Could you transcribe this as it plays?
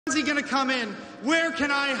Is he gonna come in? Where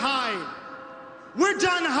can I hide? We're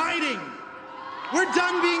done hiding. We're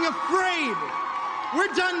done being afraid.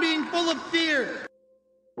 We're done being full of fear.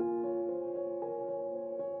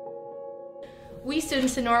 We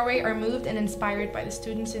students in Norway are moved and inspired by the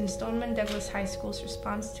students in Stoneman Douglas High School's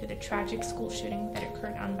response to the tragic school shooting that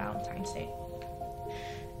occurred on Valentine's Day.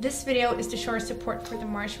 This video is to show our support for the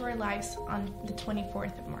March for Our Lives on the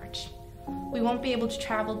 24th of March. We won't be able to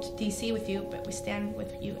travel to DC with you, but we stand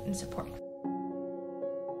with you in support.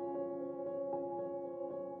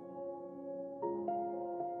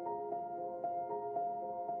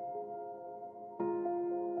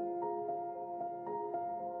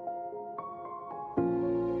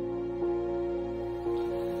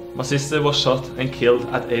 My sister was shot and killed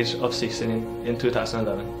at age of 16 in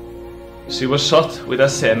 2011. She was shot with a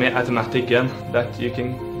semi-automatic gun that you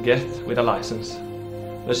can get with a license.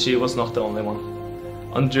 But she was not the only one.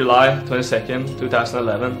 On July 22nd,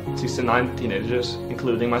 2011, 69 teenagers,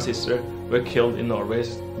 including my sister, were killed in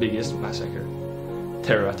Norway's biggest massacre,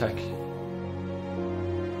 terror attack.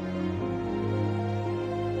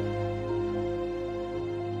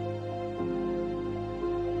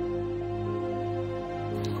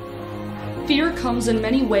 Fear comes in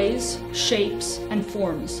many ways, shapes, and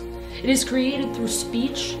forms. It is created through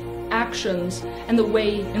speech, actions, and the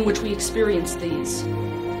way in which we experience these.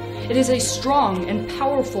 It is a strong and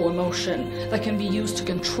powerful emotion that can be used to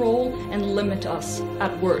control and limit us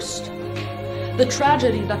at worst. The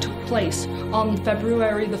tragedy that took place on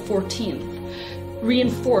February the 14th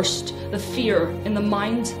reinforced the fear in the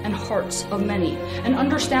minds and hearts of many, and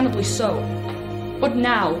understandably so. But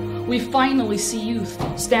now, we finally see youth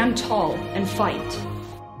stand tall and fight.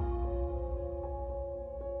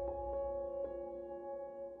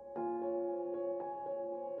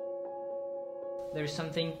 There is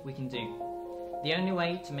something we can do. The only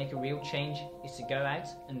way to make a real change is to go out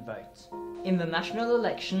and vote. In the national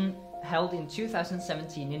election held in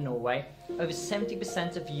 2017 in Norway, over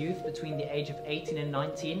 70% of youth between the age of 18 and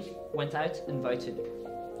 19 went out and voted.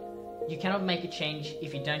 You cannot make a change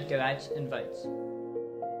if you don't go out and vote.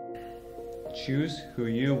 Choose who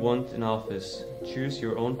you want in office. Choose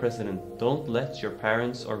your own president. Don't let your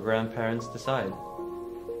parents or grandparents decide.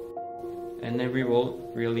 And every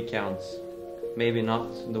vote really counts. Maybe not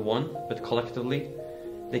the one, but collectively,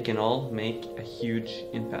 they can all make a huge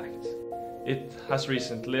impact. It has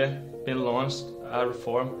recently been launched a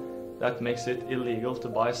reform that makes it illegal to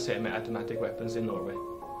buy semi-automatic weapons in Norway.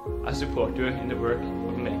 I support you in the work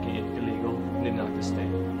of making it illegal in the United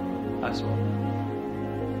States as well.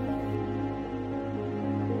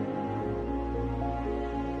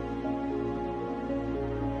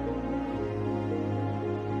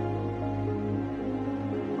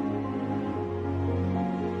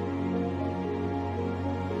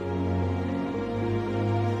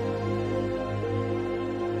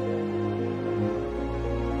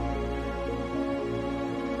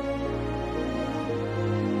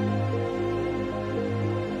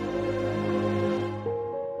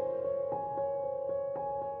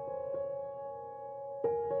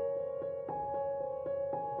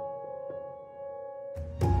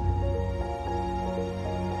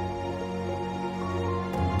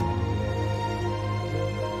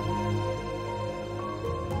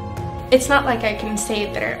 It's not like I can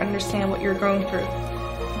say that I understand what you're going through,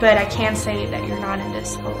 but I can say that you're not in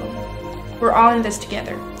this alone. We're all in this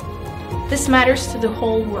together. This matters to the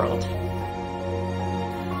whole world.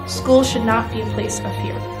 School should not be a place of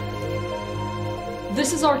fear.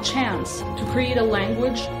 This is our chance to create a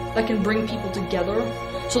language that can bring people together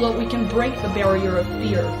so that we can break the barrier of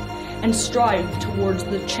fear and strive towards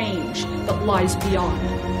the change that lies beyond.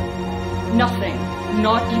 Nothing,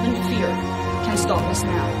 not even fear, can stop us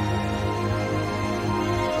now.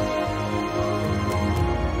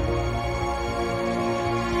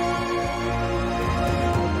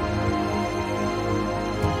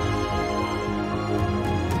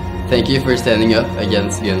 Thank you for standing up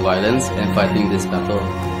against gun violence and fighting this battle.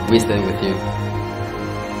 We stand with you.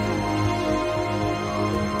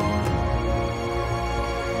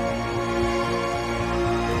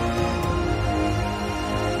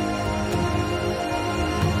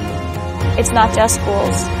 It's not just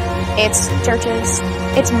schools, it's churches,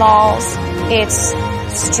 it's malls, it's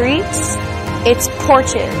streets, it's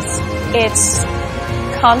porches, it's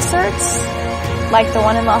concerts like the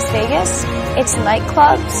one in Las Vegas, it's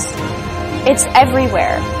nightclubs, it's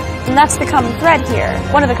everywhere. And that's the common thread here,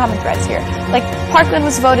 one of the common threads here. Like, Parkland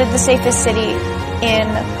was voted the safest city in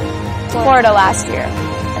Florida last year.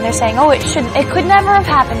 And they're saying, oh, it could never have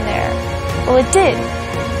happened there. Well, it did,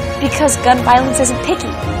 because gun violence isn't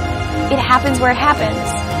picky. It happens where it happens,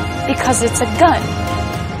 because it's a gun.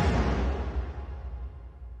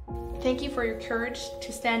 for your courage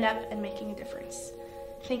to stand up and making a difference.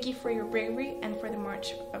 Thank you for your bravery and for the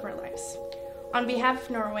march of our lives. On behalf of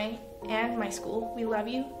Norway and my school, we love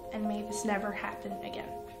you and may this never happen again.